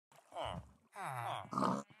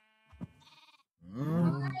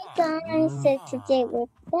I said today we're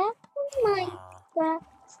back on Minecraft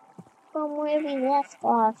from where we left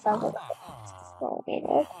off a little bit.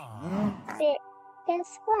 But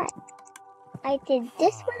guess what? I did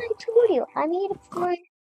this when I told you. I made it for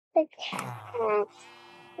the cat.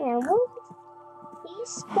 And wolf,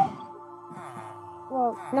 he's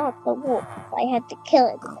well, not the wolf. I had to kill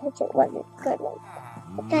it because it wasn't a good one.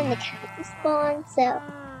 But then the cat respawned, so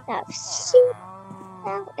that was sheep,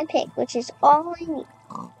 cow, and pig, which is all I need.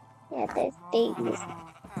 Yeah, there's babies.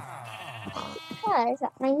 Because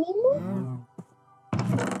I need more.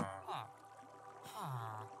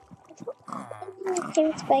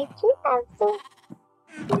 Things by 2000.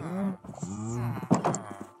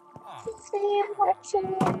 So you're watching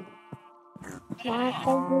not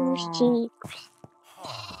the blue sheep.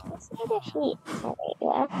 Let's see the sheep. There we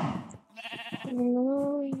go. No.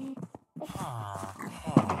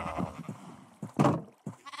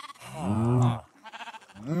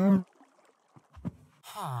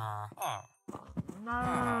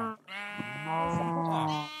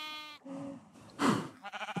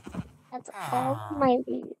 That's all my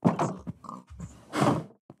leaves. That's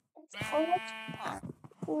all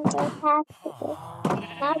things I have to do.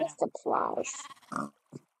 Now the supplies.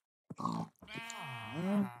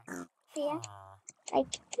 Yeah, I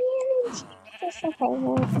can't this if I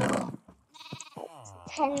want.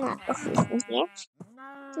 Pretend that this isn't here.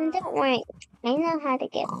 And don't worry, I know how to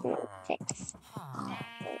get them fixed.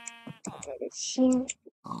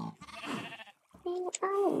 I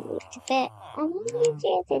need to bet. I need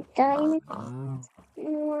you to diamond.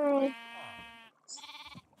 Why?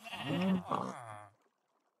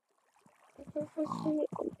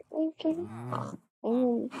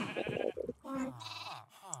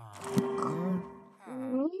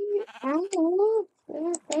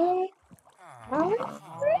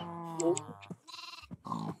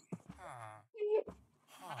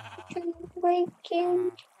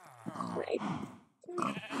 Breaking.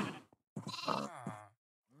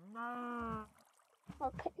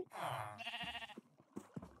 Okay.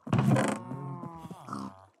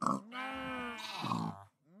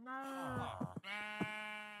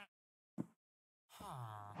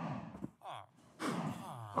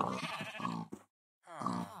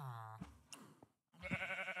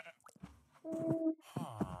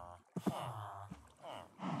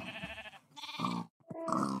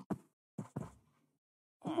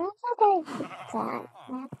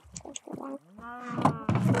 That's what I thought.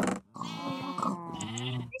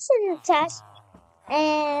 This is a test.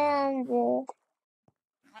 And the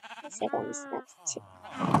second is that's two.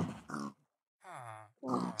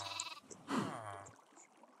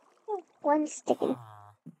 One sticky.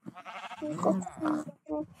 And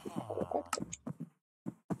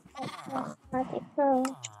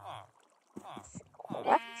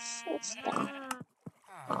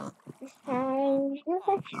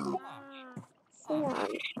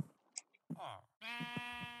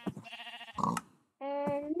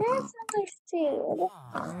that's understood.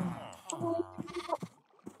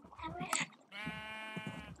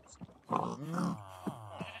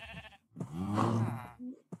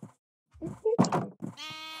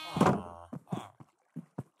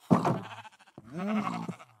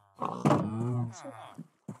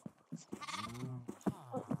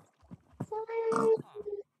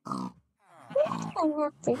 I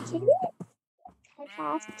have to do it. I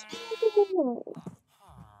have to do it.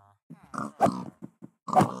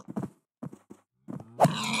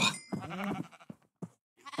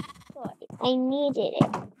 Sorry, I needed it.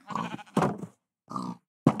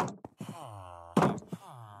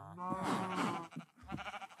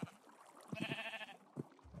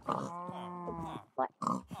 What?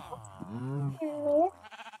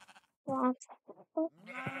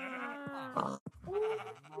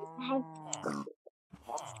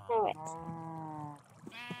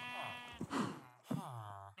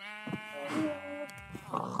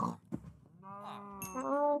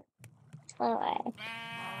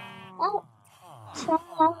 Oh,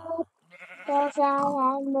 child, there's a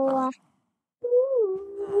more.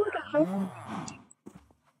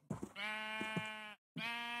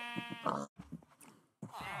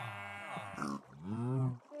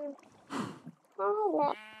 Oh,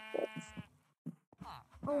 look, it's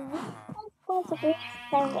going to be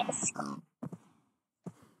the risk.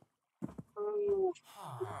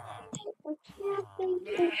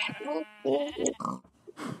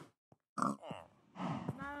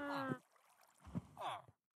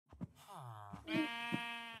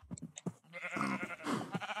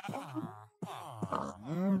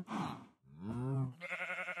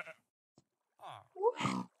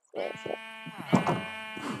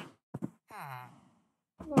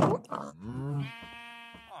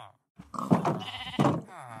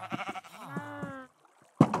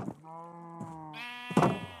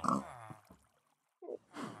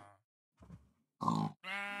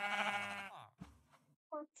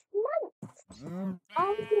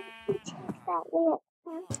 that weird.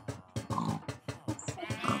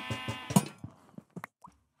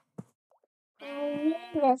 I need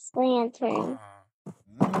this lantern.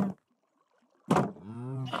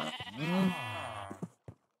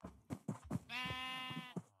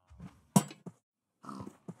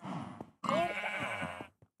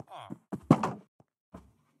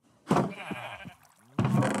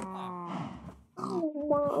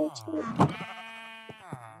 Want to.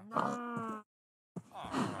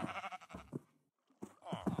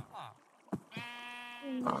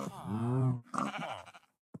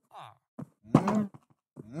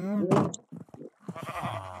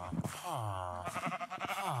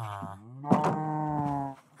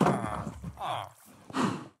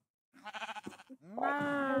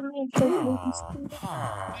 I need to do this.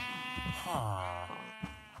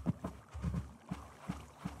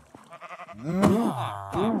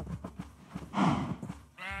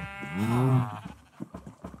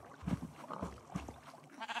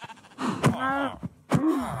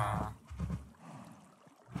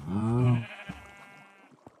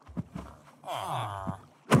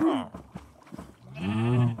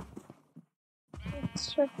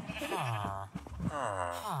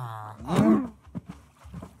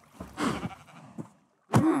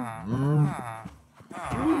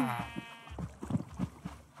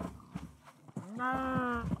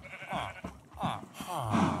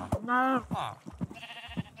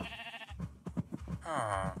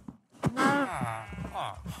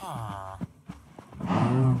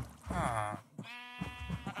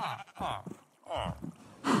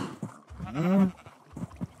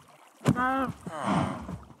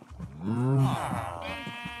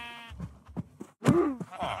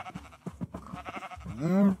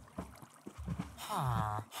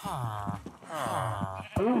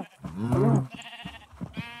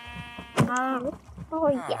 Oh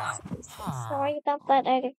yes, sorry about that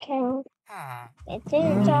other account. It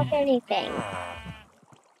didn't drop anything.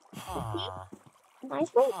 My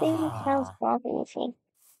phone thing sounds promising.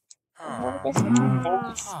 I hope this is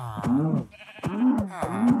right.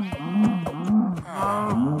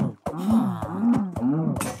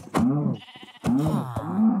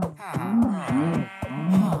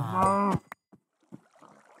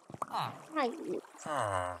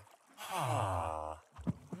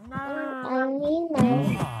 I need my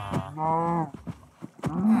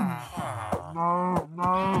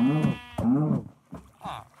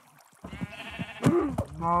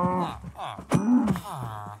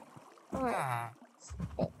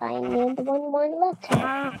I need one more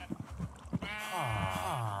letter.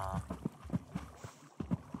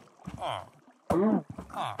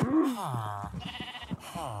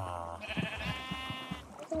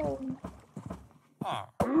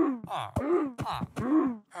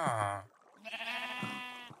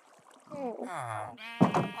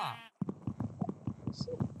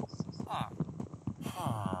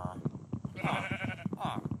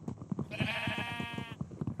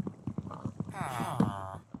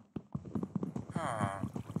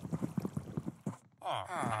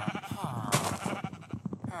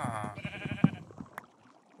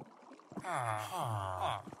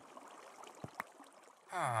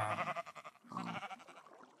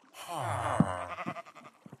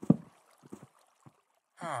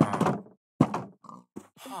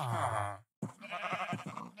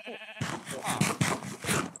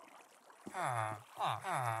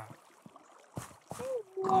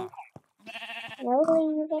 No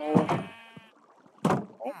leaving.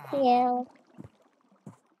 Thank you.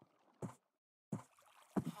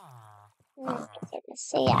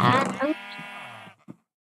 See ya.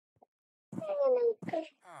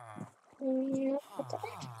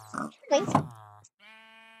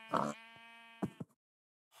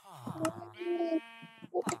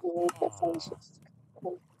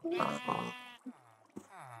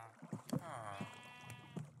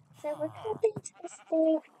 So we're hoping to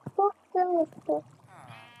stay both the water.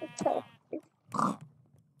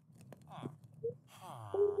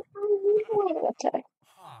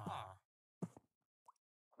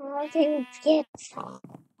 How do you get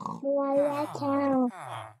water?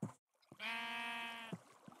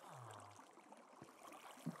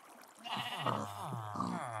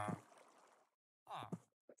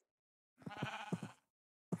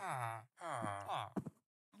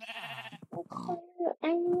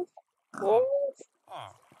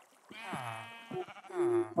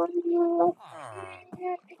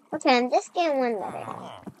 Okay, I'm just getting one letter.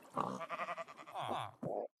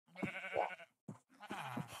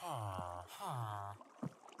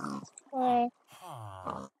 Four,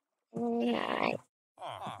 nine,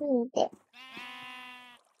 need it.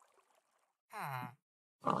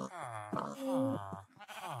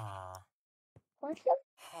 Okay.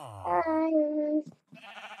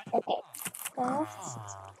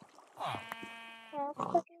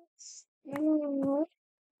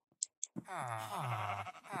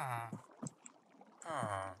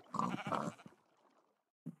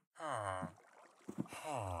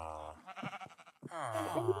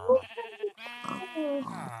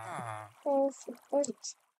 First,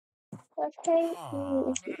 afterwards, okay.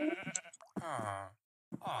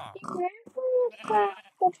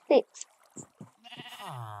 Six.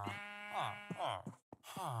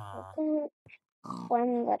 Okay.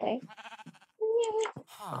 One letter.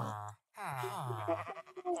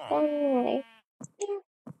 One letter.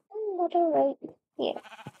 One letter right here.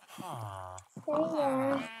 So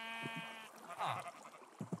yeah.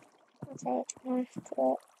 Say after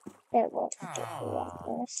it was the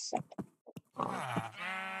second.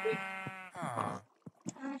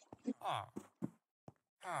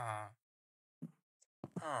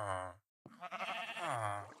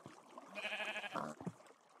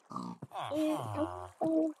 And I'm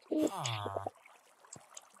going to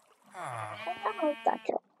oh, that's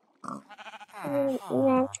it.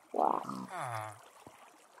 Next one.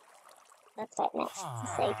 That's right next.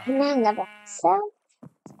 Say none of it. So,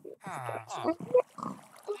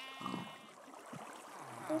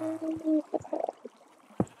 and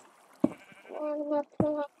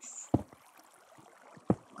next.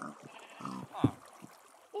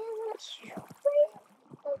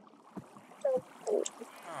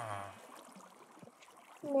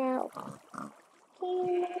 Now,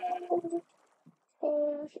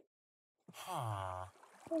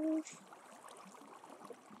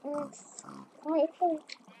 I think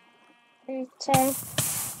it's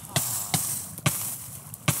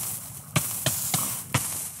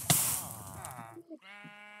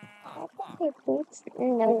my boots.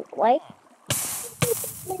 No, wait.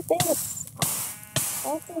 My boots.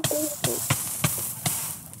 All my boots.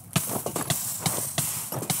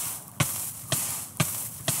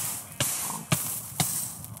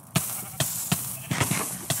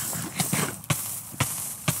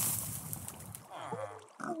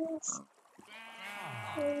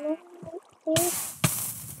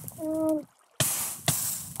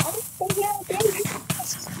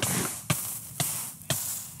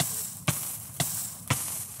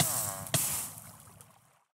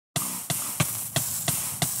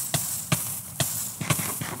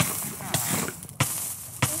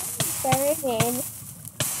 Very good.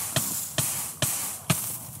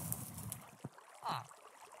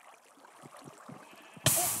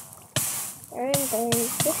 Very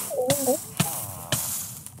good.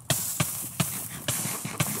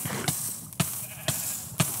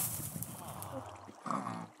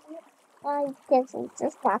 I guess it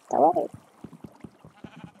just walked away.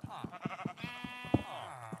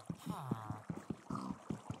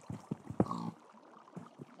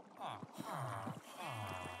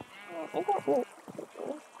 I don't know.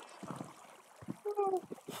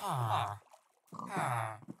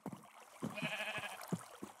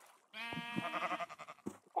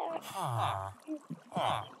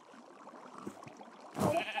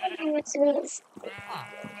 What's this?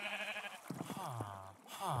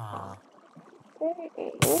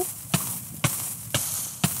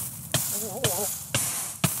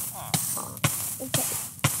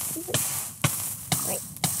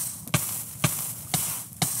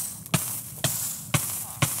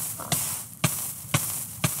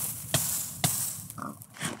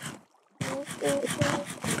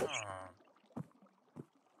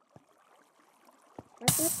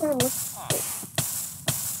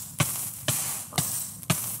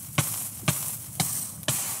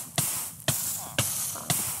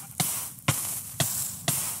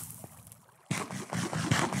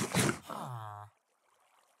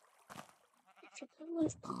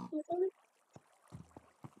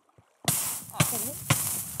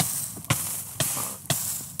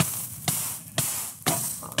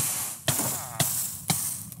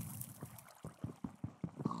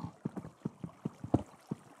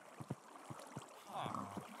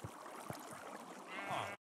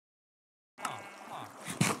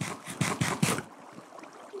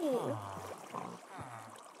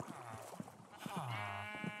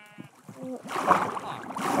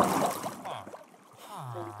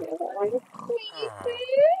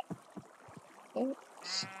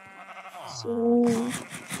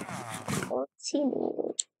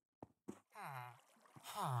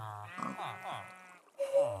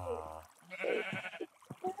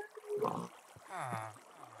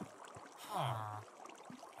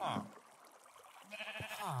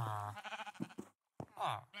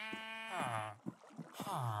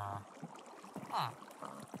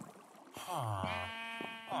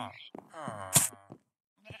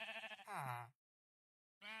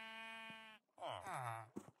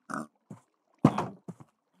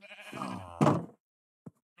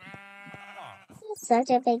 such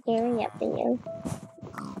a big area for you.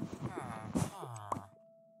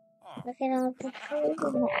 Look at all the food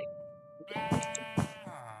you have.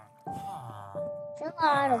 It's a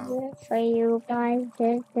lot of work for you guys,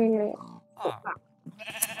 isn't it?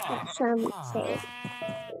 That's some say.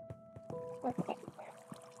 Okay.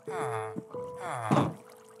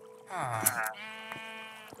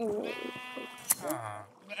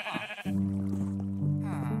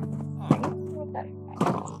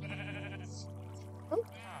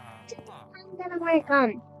 I'm gonna work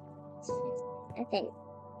on. I think.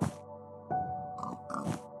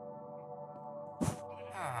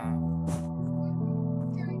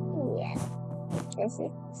 Yeah. This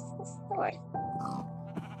is the story.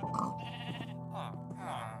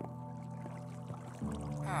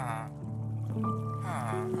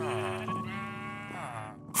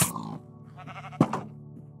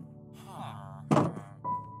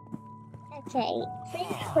 Okay,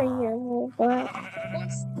 free for you, but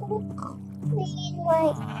this could mean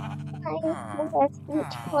like I left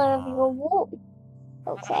each part of your womb.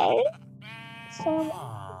 Okay? So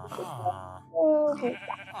we'll do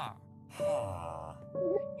that.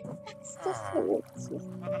 That's the solution.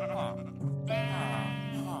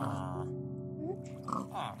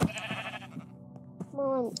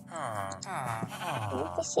 Mom, I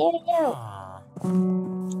need to share you.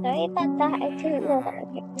 Sorry about that, I didn't know that I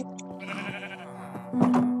could.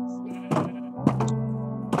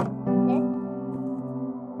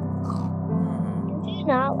 Do you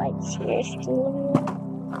not like cheers, do you?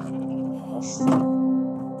 Just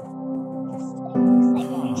like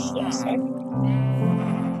your cheers.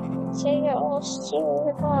 So you're all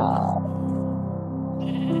cheered up.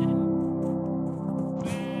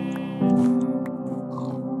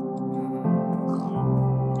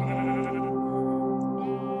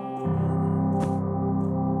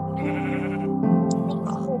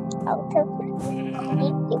 Out of it.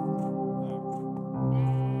 Thank you.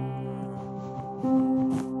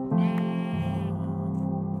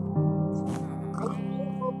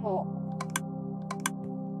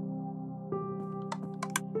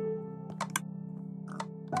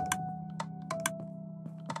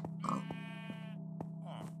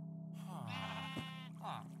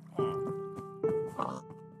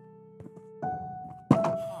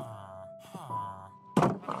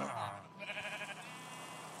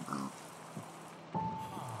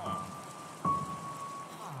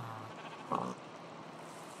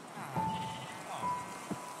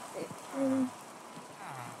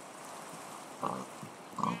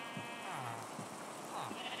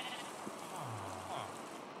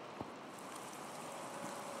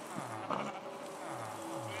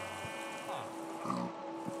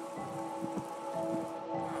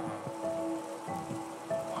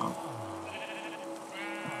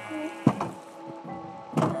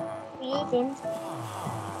 Vegan.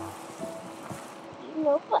 You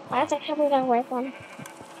know what project I'm gonna work on?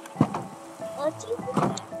 What do you think?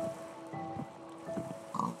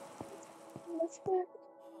 Let's go.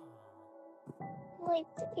 Like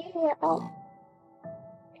the area out.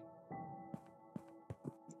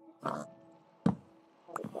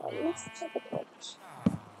 Let's take a torch.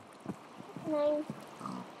 9.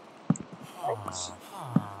 Torch.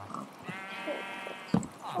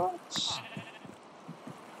 Torch.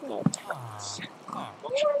 No torch. I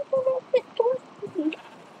want to make the torch.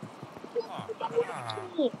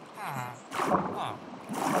 There.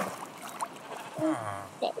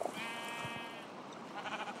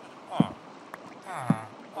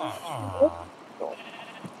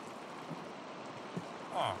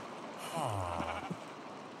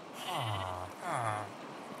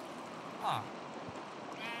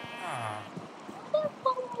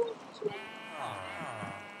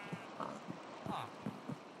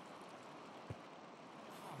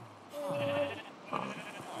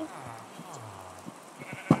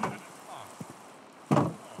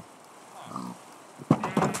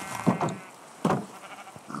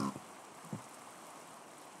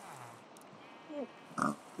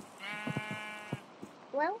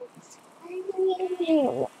 Well, I'm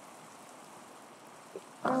here.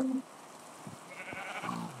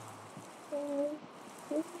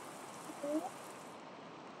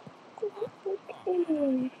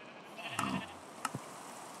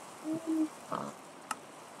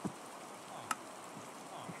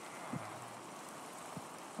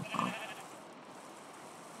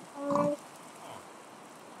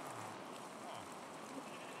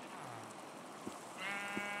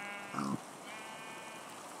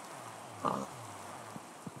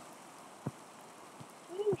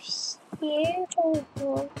 Here to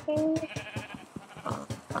working.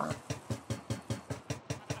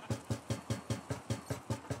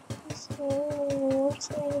 So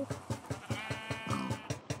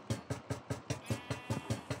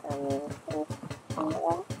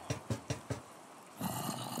What?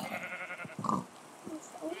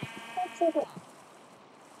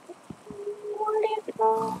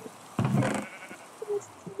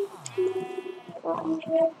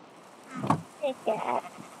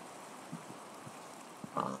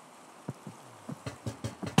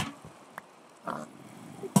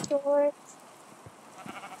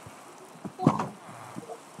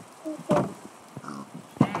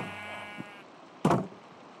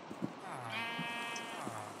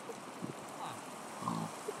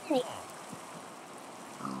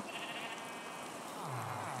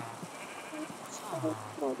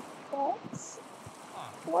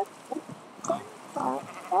 What?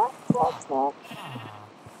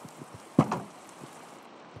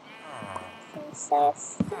 So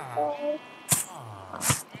stupid.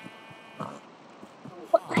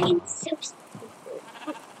 I'm so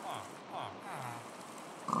stupid.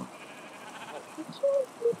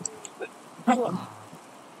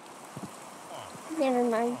 Never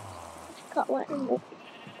mind. I forgot what I'm looking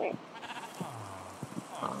for.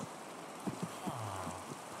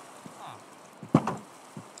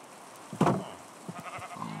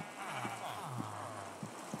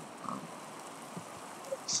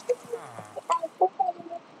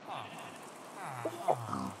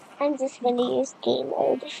 I'm just gonna use game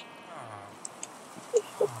mode.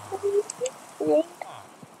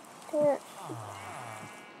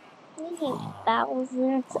 Maybe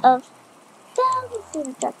thousands of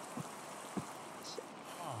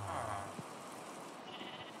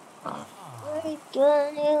we're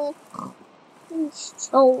gonna use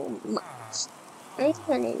so much. I'm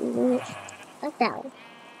gonna use 1,000.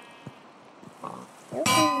 You're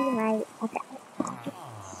gonna write 1,000.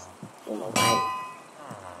 You know why?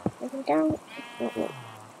 If you don't, you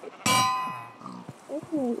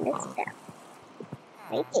can miss that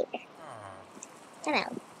right there. Come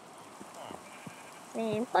out.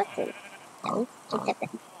 Very important. Don't forget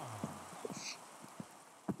them.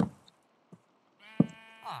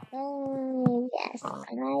 Oh, yes, I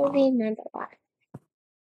remember why.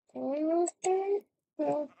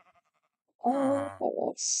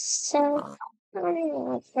 Oh, it's so funny.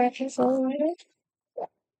 Precious over it.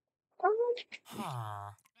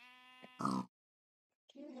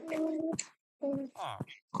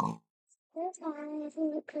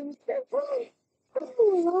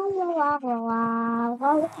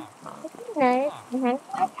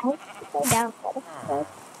 Go down for the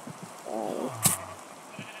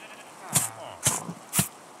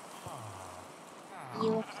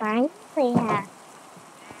you finally have.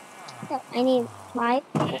 So I need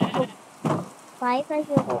 500.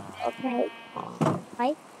 Okay,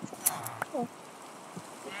 5. Oh,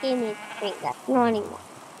 give me 3. That's not enough.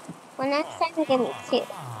 Well, next time, give me 2.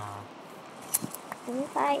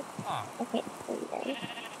 25. Okay, and then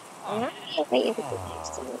I'm not sure what you could do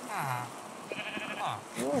next to me.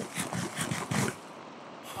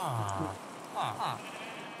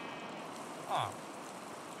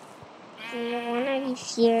 Do you want to be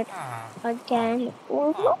feared again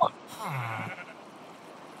or not?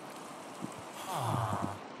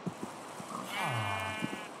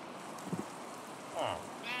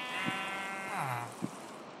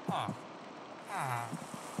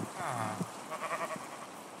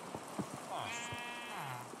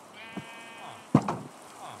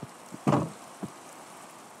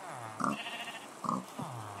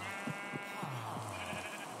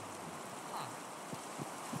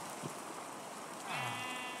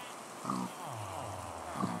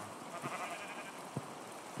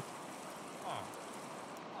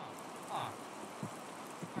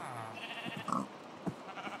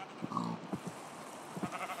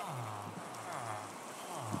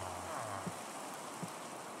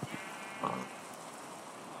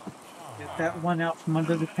 Get that one out from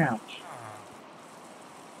under the couch.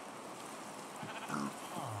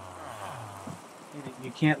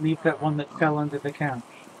 You can't leave that one that fell under the couch.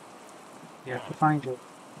 You have to find it.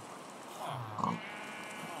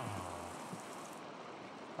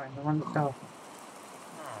 Find the one that fell.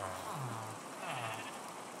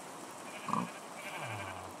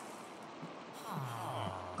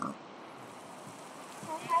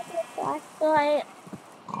 Flashlight.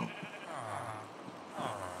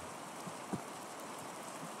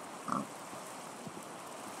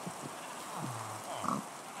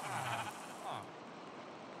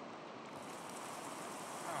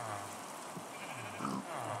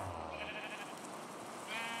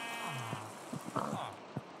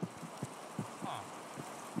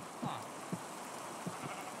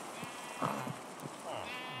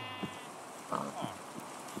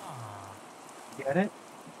 Get it?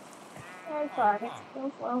 I'm sorry. It's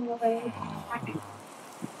still on the way.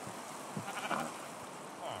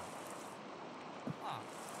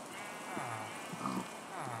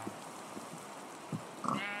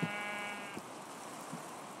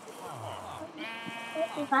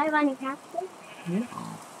 survive on your captain? Yeah.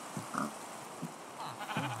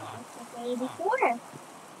 Like the day before.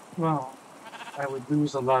 Well, I would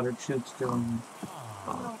lose a lot of troops doing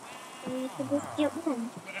No. So you could just get one.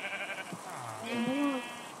 No.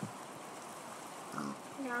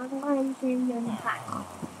 Now the one's in the pot.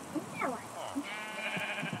 Yeah, one.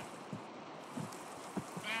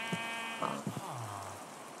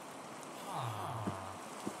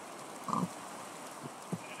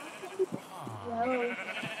 Whoa.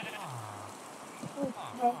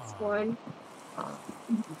 This one.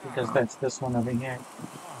 because that's this one over here.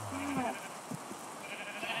 Yeah.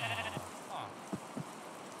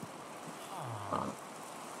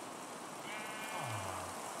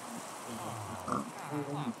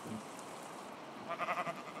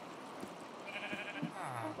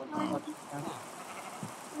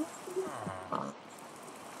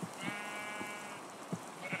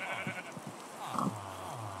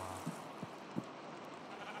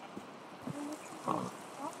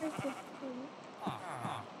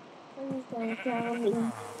 Please don't tell me.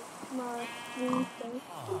 Mark, please don't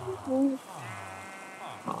tell me.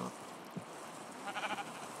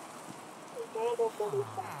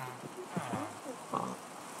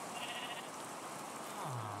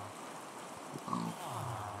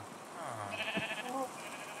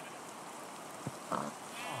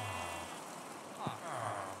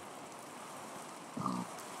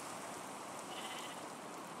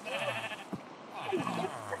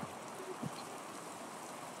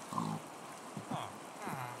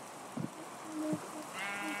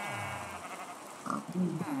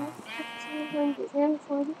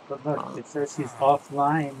 But look, it says he's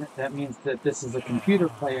offline. That means that this is a computer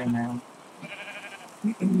player now.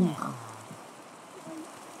 It's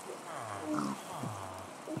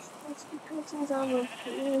because he's on the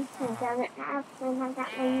screen. He doesn't have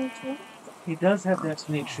that many tools. He does have that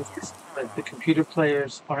matrix, but the computer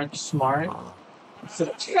players aren't smart,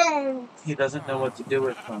 so he doesn't know what to do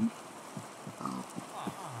with them.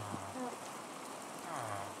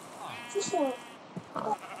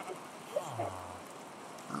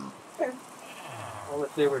 Well,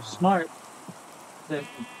 if they were smart, then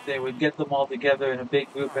they would get them all together in a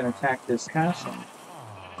big group and attack this castle.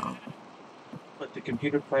 But the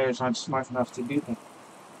computer players aren't smart enough to do that.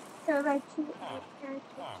 So like so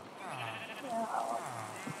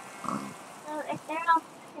if they're all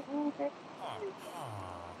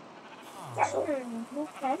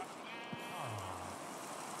okay.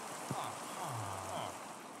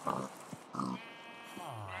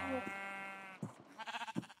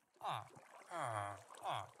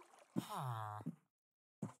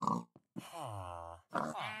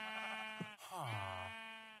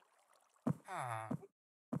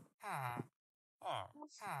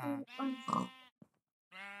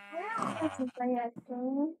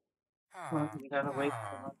 Well, you gotta wait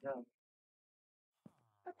for them to go.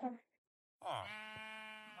 Okay.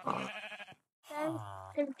 I'm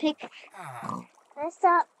gonna pick this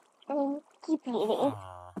up and keep eating.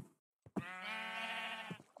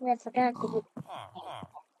 That's what I do.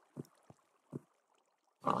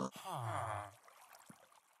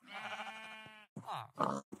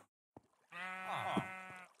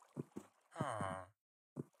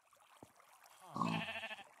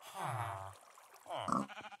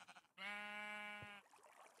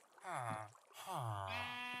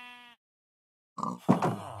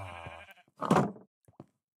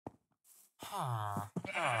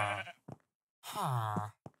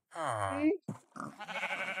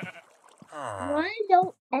 Why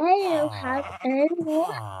don't I have any more?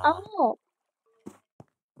 Oh.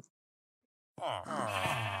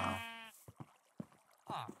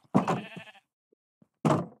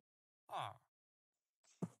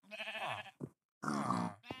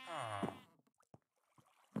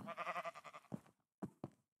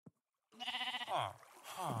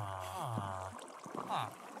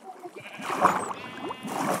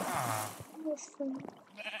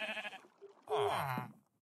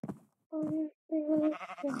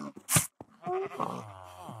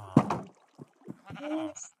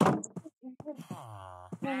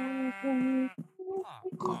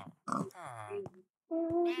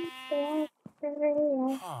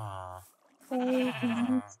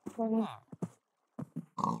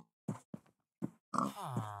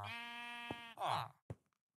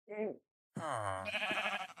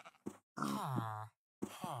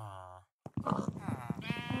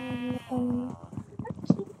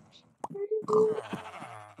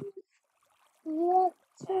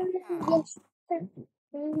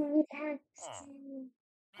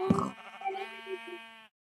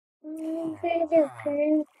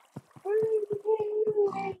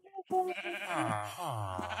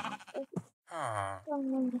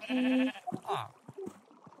 I don't know.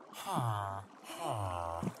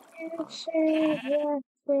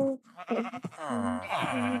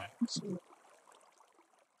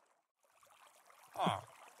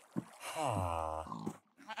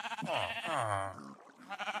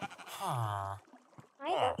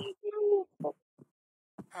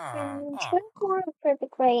 And 24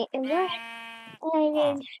 perfectly, and we're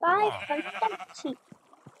and 5 from Pepsi.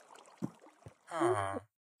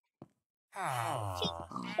 She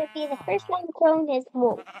should be the first one grown as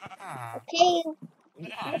wolf. Okay,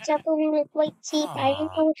 what's up with white sheep? I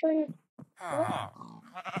didn't know which one.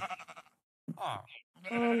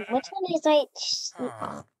 Which one is white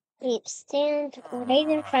sheep? Stand right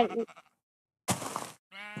in front of me.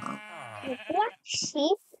 The black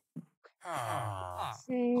sheep,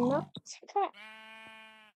 not correct.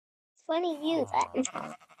 Funny you then.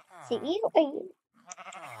 So you are you.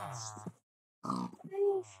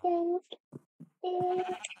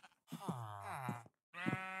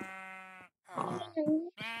 I think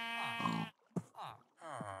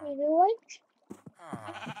maybe what?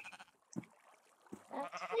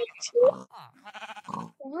 That's white sheep.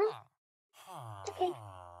 Yeah. Okay.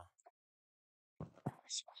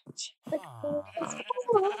 That's white sheep. But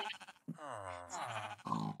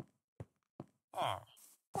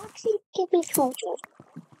black sheep can be told.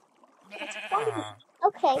 That's funny.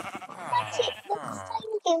 Okay. Black sheep, let's try to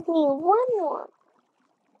give me one more.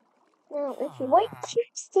 Now, if you white sheep,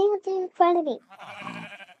 stand in front of me.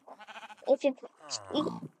 If you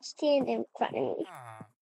stand in front of me.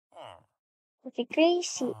 If you gray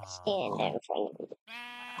sheep, stand in front of me.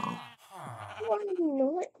 One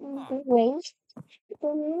not gray.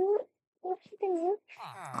 What's the new?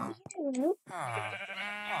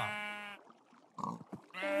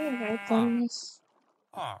 Oh my goodness.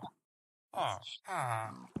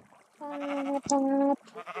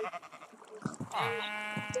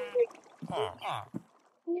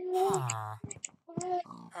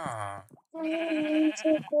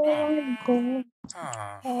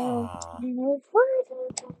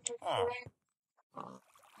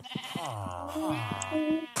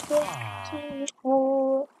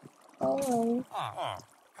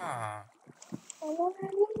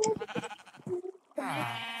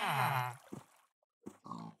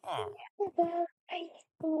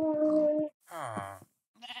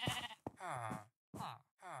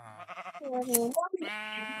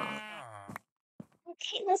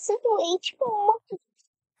 Okay, listen to each one.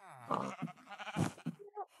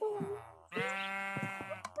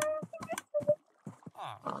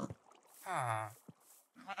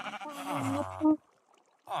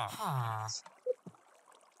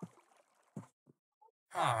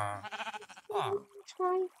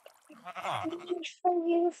 Try for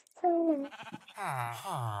you for me.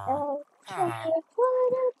 Oh,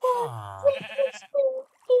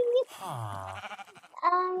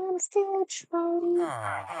 I'm still trying to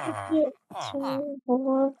get to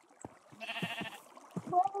work.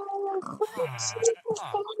 Well,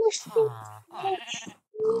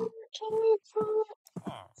 can you tell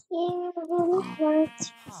you really hurt?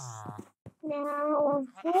 Now,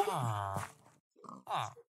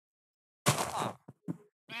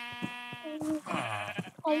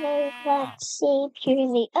 although that shape, you're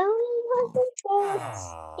the only one who can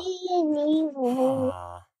be an evil.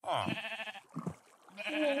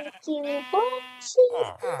 Thank you, watching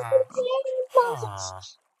animals.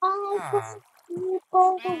 I hope you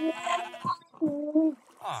both will.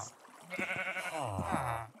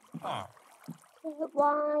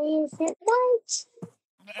 Why is it white?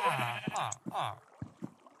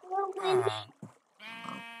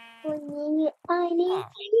 When I need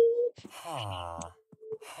you,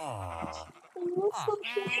 you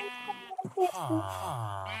forget everything.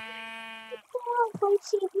 When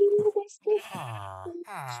she knew this could be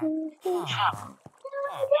true.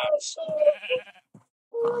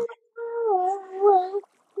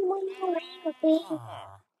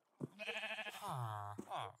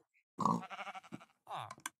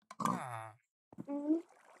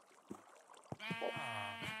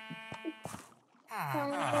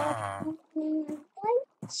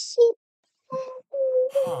 Sheep.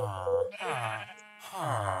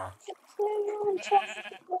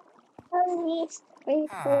 Always pray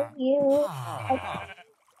for you. I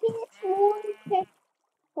can't forget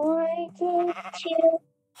you.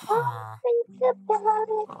 I'll think about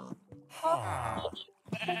it. I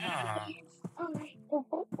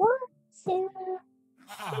don't want to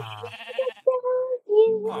without you.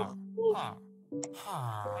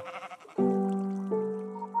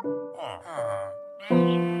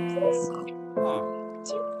 Just to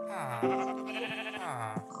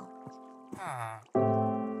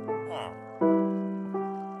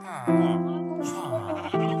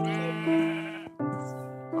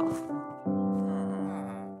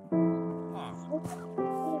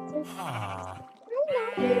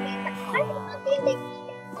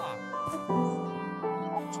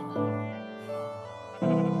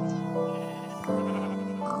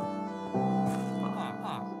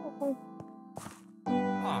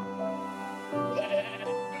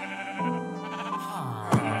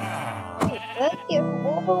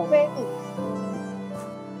You're already.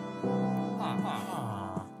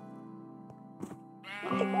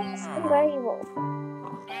 The grass is very low.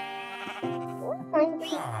 We're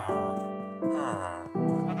hungry.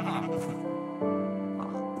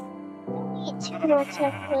 Don't eat too much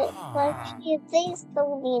of it, but they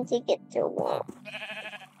still need to get to work.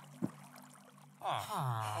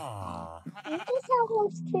 You just have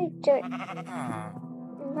one scoop dirt.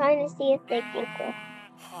 I'm trying to see if they can go.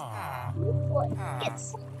 What? Get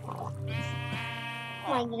some.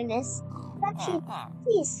 My goodness. Actually,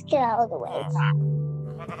 please get out of the way.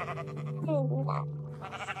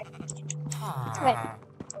 Right.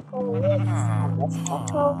 Oh, let's have this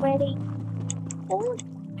much already. Oh.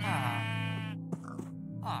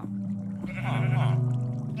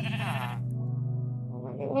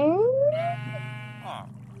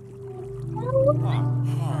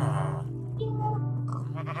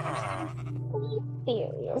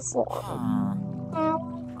 Serious one.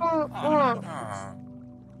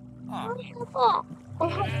 I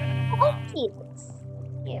have puppies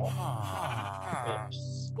here.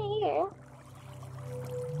 Here.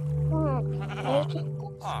 I just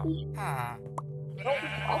see.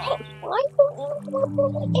 Why don't you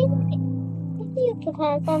want to eat anything? Maybe you can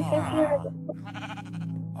have something here.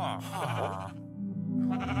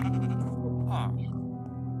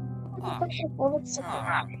 I should go with some.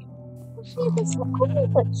 See if it's only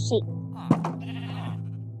what sheep.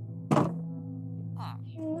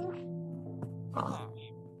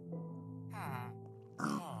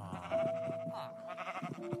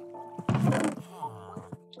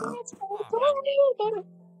 Let's go again.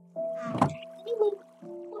 Anyway.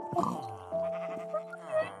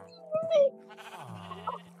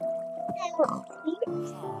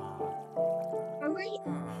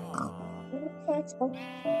 Let's go.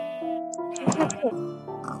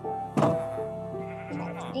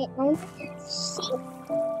 Sheep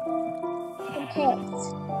and pigs.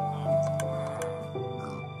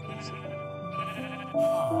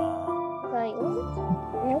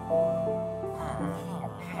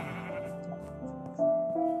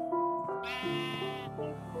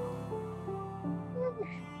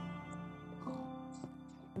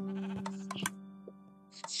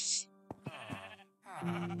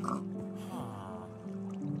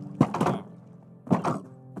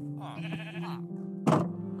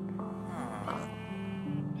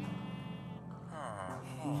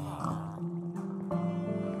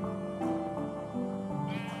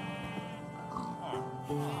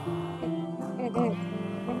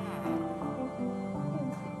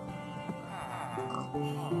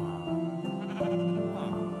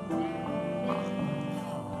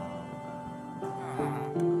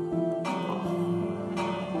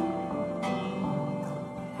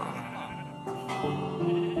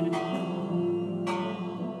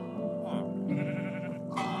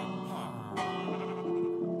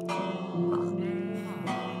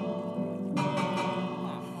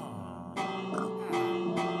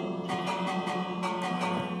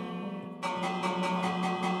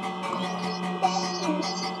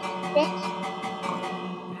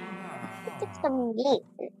 Some meat.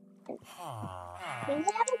 We have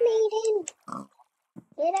a meeting.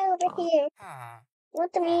 Get over here.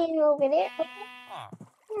 Want the meeting over there?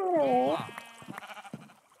 Okay.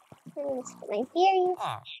 I'm just gonna hear you.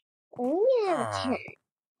 Yeah.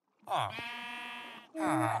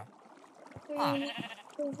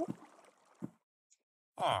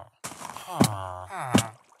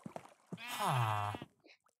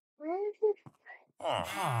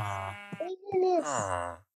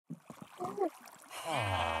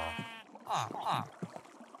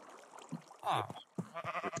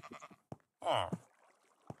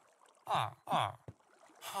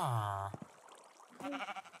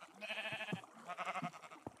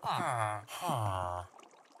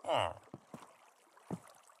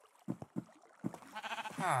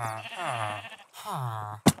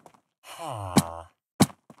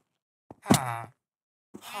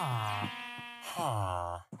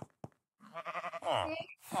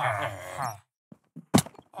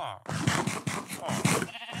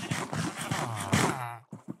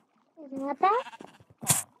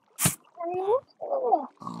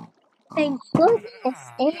 Thank goodness,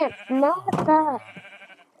 it's not that.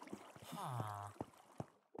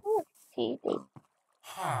 TV.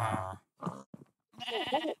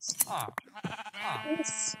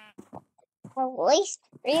 It's at least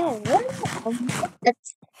 3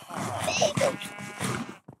 That's big.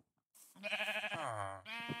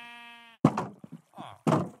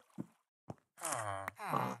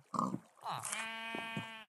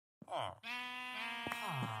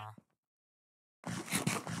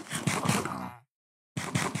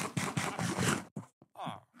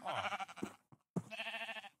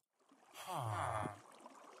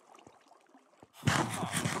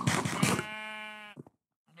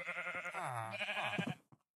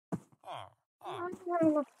 I'm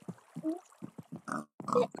going to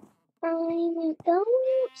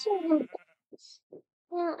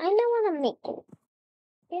now I know what I'm making.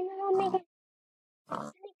 You know what I'm making?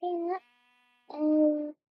 I'm making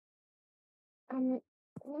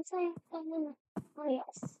once oh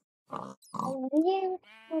yes. I'm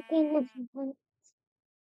making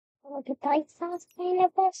like a tight sauce kind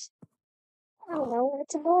of fish. I don't know what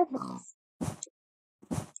it's called.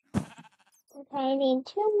 Okay, I need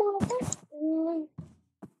 2 more.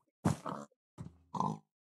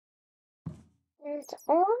 It's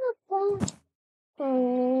all of the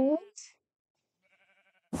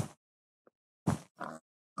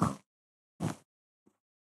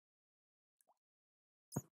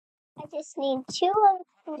I just need 2 of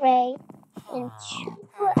gray and 2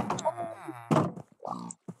 of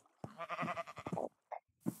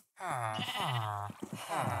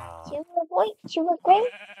Two of white, 2 of gray.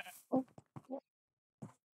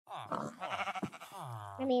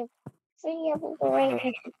 I mean, 3 of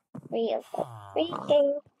gray, 3 of white, 3 gray.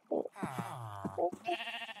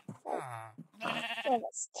 So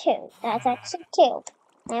that's 2. That's actually 2.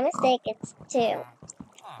 My mistake, it's 2. I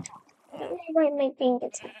don't know why my finger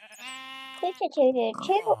it's 2.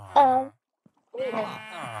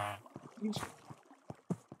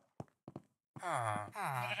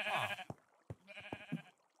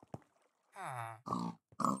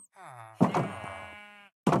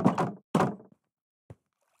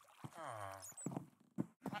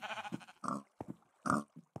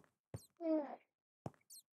 Yeah,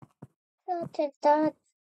 go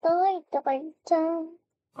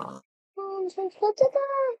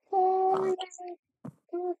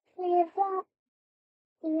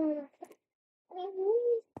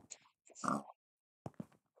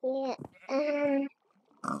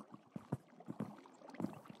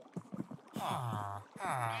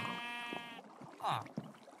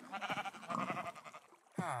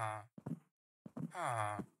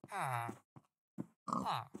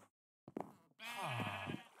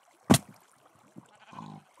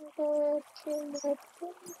to the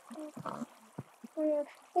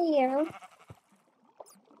here.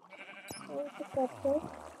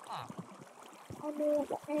 I mean,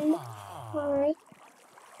 I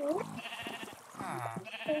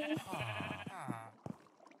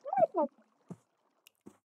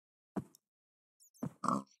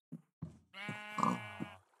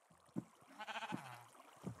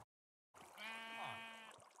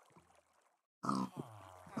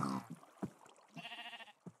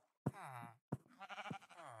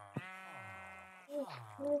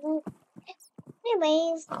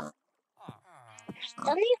anyways,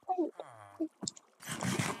 don't even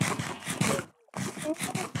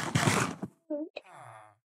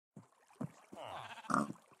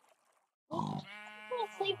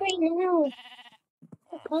sleep right now.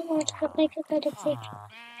 The colors look like a good sleep. I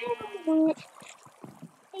don't want it.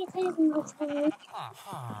 Anything else on it.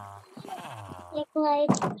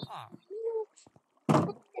 Like,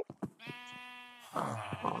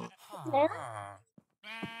 no.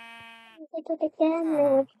 If I do it again, it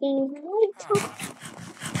would be right.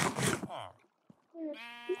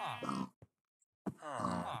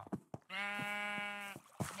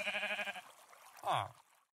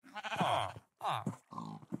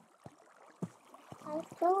 I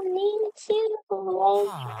don't need to go.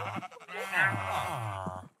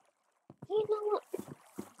 You know what?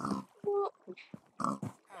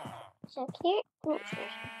 So here,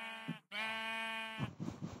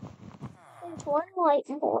 there's one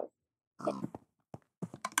whiteboard.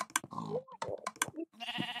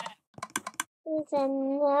 There's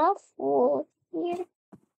enough wood here.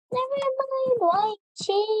 Never mind, white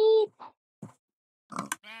sheep.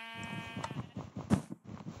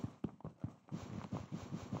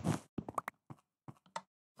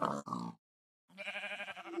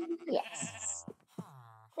 Yes.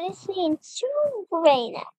 This needs 2 gray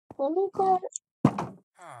now. Let me go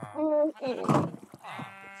and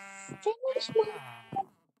finish my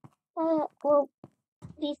well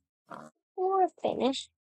before finish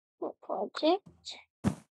my project.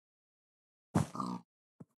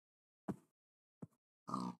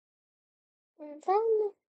 And then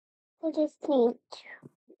we just need to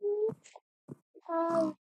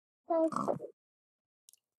have I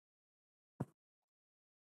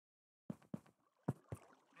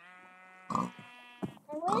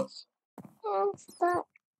wish that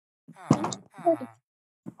we could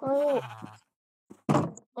go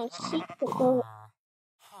my secret room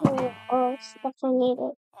to all stuff I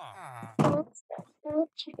needed. That's the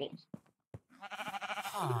tree.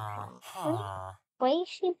 Why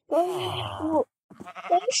she grows food?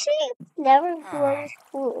 Why she never grows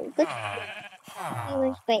food? Look at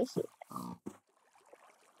you spicy.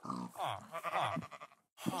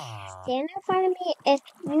 Stand in front of me if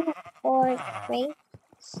you are crazy.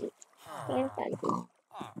 Stand in front of me.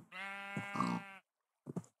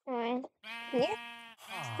 Alright. Here.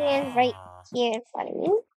 Stand right here in front of me.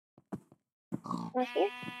 Or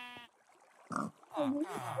here. And you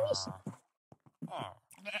please.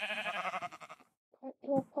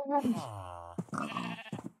 You'll pull up.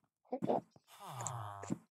 Okay.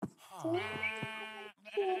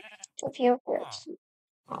 Of your words.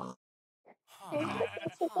 And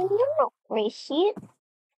you're not crazy.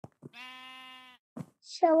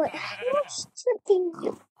 So it has to be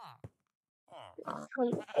you. Are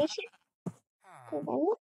you crazy?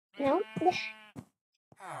 No. No.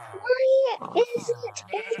 Why is it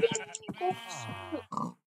everything crazy?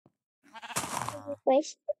 Are you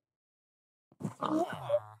crazy? No.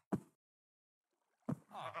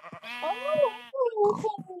 Oh,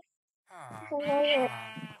 okay. Hello.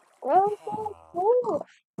 Oh,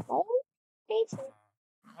 oh, crazy.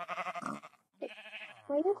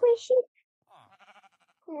 Are you crazy?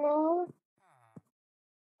 No.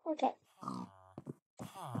 Okay.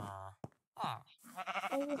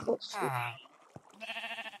 Are you crazy?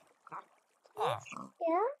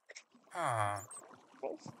 Yeah.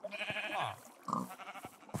 Crazy.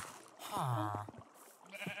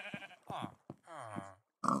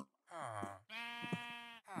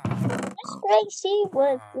 Gracie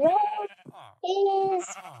would grow his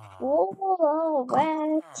wool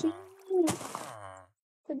around to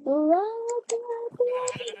the monkey,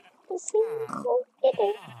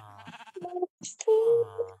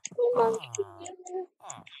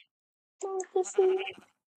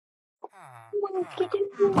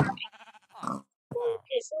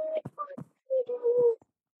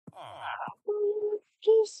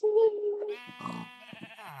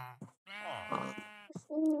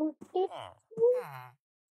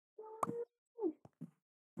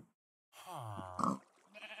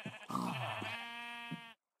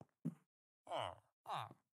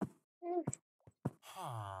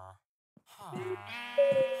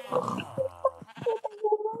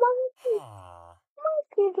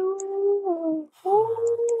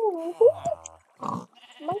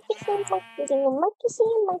 Monkey see, monkey do, monkey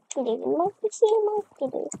see, monkey do, monkey see, monkey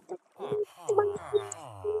do, monkey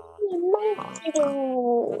see, monkey do.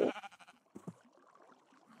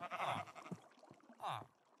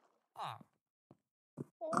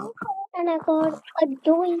 And I got a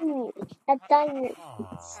diamond, a diamond.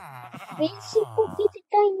 Gracie will be the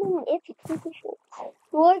diamond if you keep it short.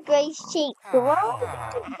 More Gracie, grow,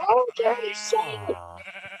 more Gracie.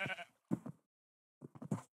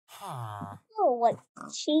 Oh, what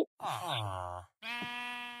sheep? But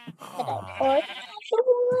I already have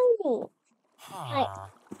the money. I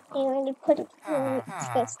already put it in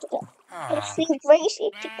supposed to go. I see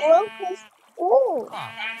Gracie to grow his wool.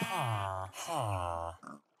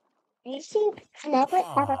 Gracie never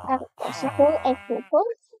ever ever goes to grow a purple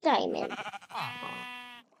diamond.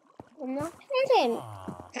 I'm not hidden.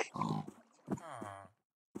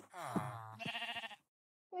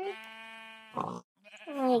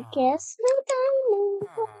 I guess the diamond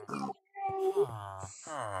will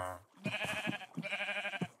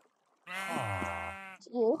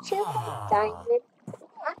you two diamond.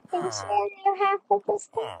 I can share your half of this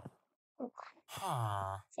thing.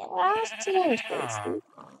 So last change, Gracie.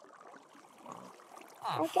 I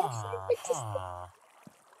guess I could just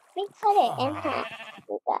recut it in half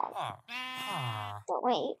with that. But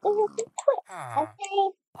wait, it will be quick, okay?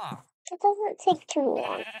 It doesn't take too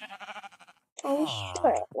long. I'm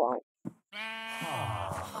sure it won't.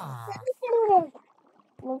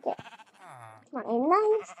 Look at my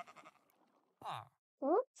knife.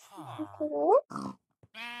 Oops. Okay.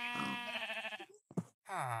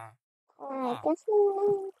 I guess we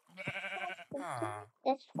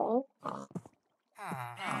this way.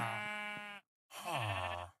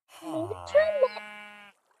 Maybe try that.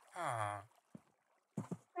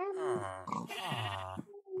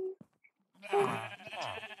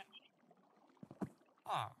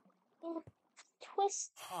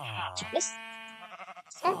 Twist. Twist.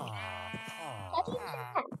 How do you do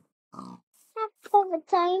that?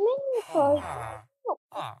 timing because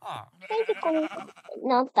basically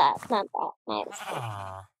not that, my mistake.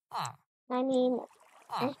 I mean,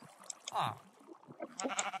 eh,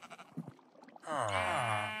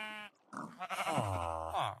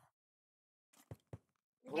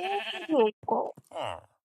 where did you go?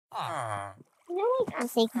 You know, I can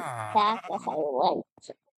take it back if I want.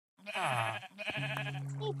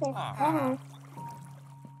 Take it back.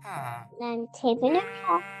 Then taking it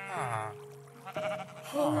off.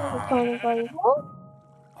 I'm going to go home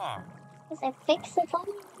because I fixed it on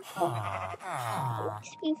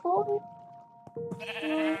weeks before.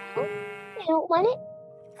 You don't want it?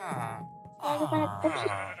 So you're gonna put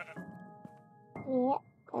it? Yeah,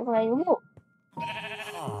 I'm going to move.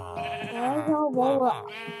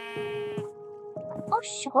 I'll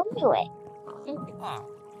show you it.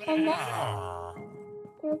 And then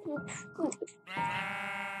you'll be truth.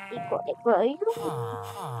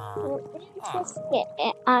 Just get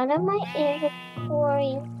it out of my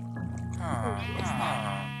inventory.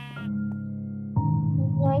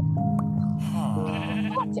 Like,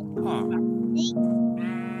 this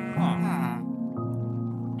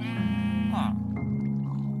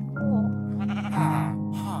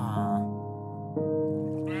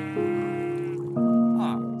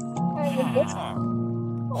way.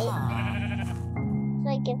 So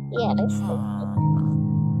I get the other side.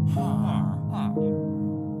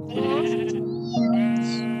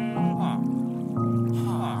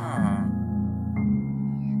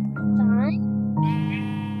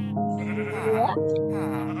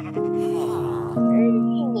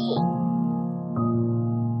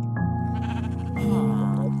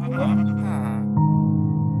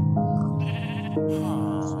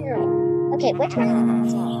 Okay, which one?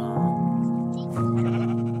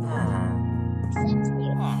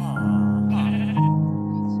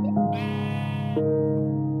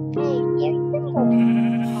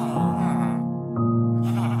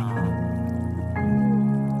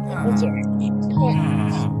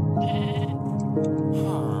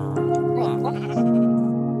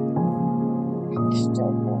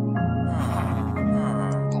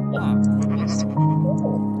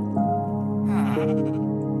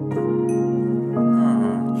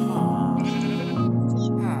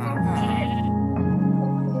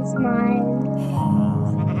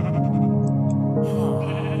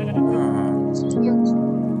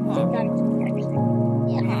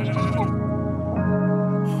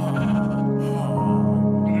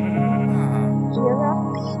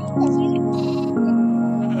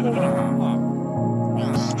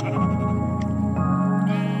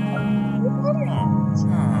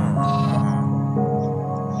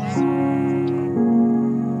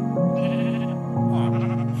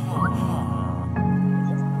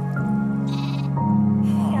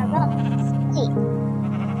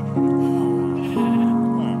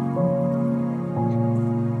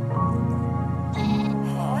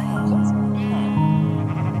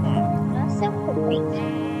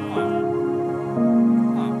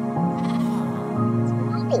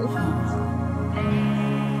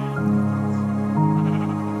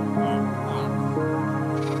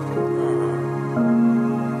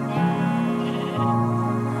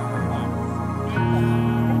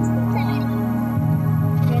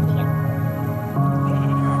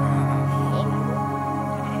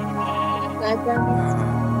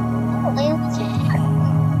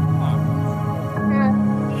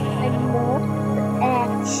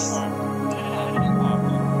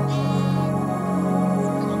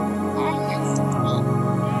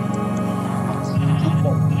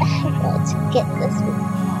 Get this one.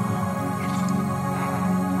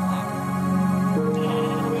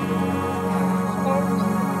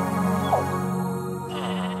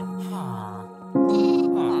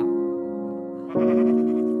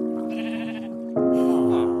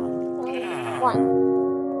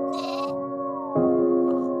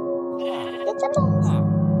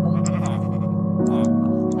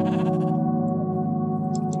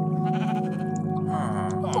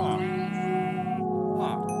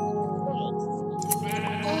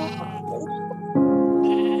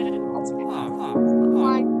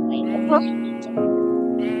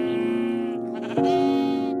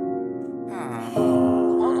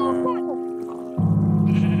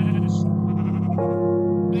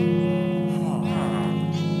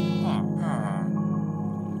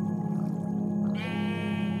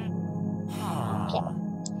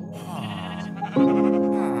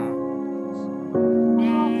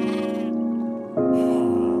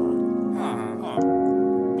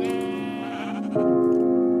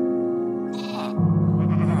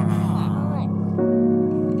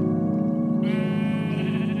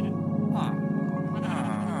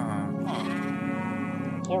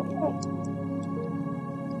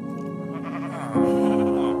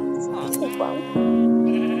 one.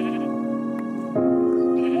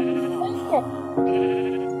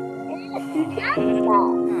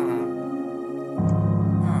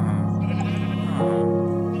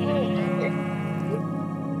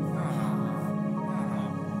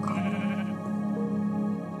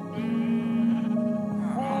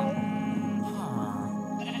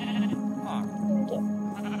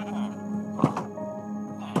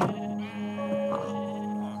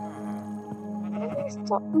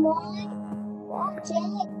 Stop more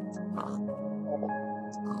watching.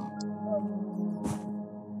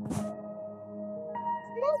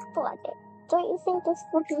 Next project. Don't you think this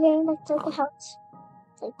would be very much like a house?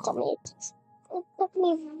 Like tomatoes. It took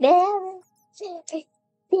me very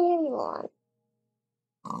long.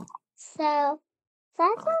 So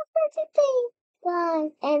that's all for today,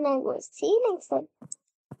 guys. And I will see you next time.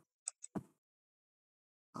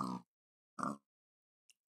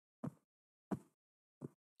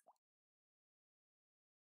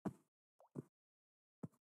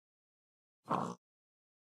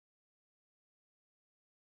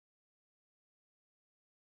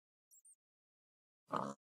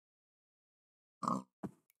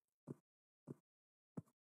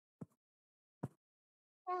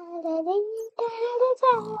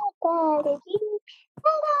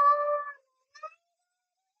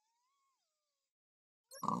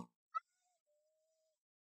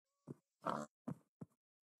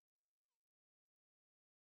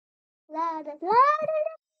 La da la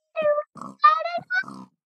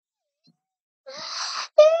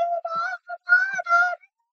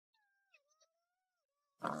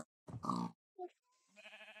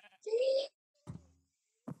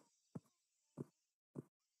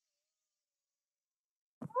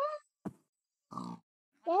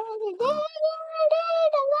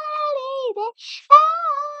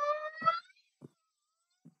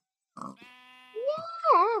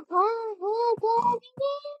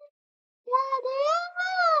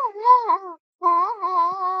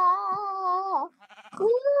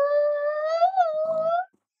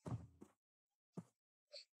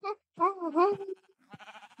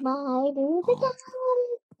My do the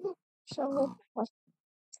down. So